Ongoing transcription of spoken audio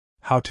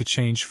how to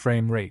change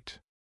frame rate.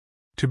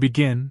 To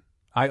begin,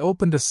 I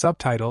opened a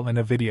subtitle in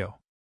a video.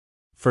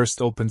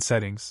 First open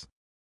Settings.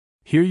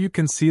 Here you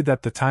can see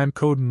that the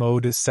timecode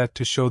mode is set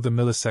to show the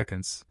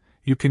milliseconds.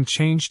 You can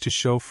change to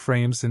show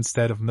frames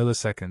instead of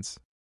milliseconds.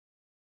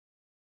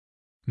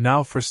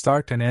 Now for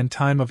start and end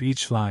time of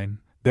each line,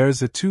 there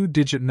is a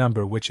 2-digit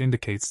number which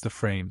indicates the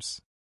frames.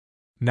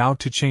 Now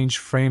to change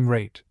frame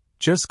rate,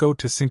 just go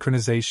to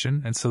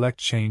synchronization and select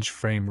change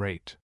frame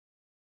rate.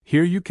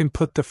 Here you can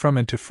put the from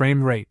into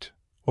frame rate,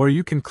 or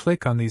you can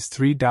click on these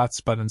 3 dots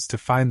buttons to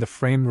find the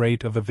frame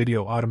rate of a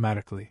video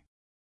automatically.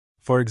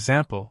 For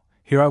example,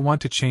 here I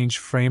want to change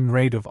frame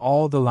rate of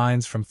all the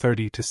lines from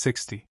 30 to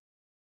 60.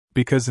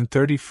 Because in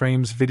 30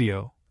 frames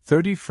video,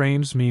 30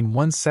 frames mean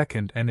 1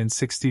 second, and in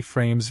 60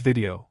 frames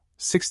video,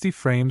 60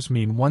 frames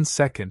mean 1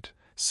 second,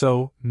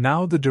 so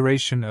now the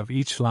duration of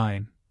each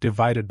line,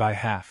 divided by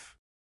half.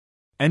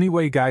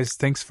 Anyway guys,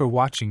 thanks for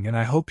watching and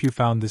I hope you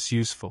found this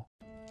useful.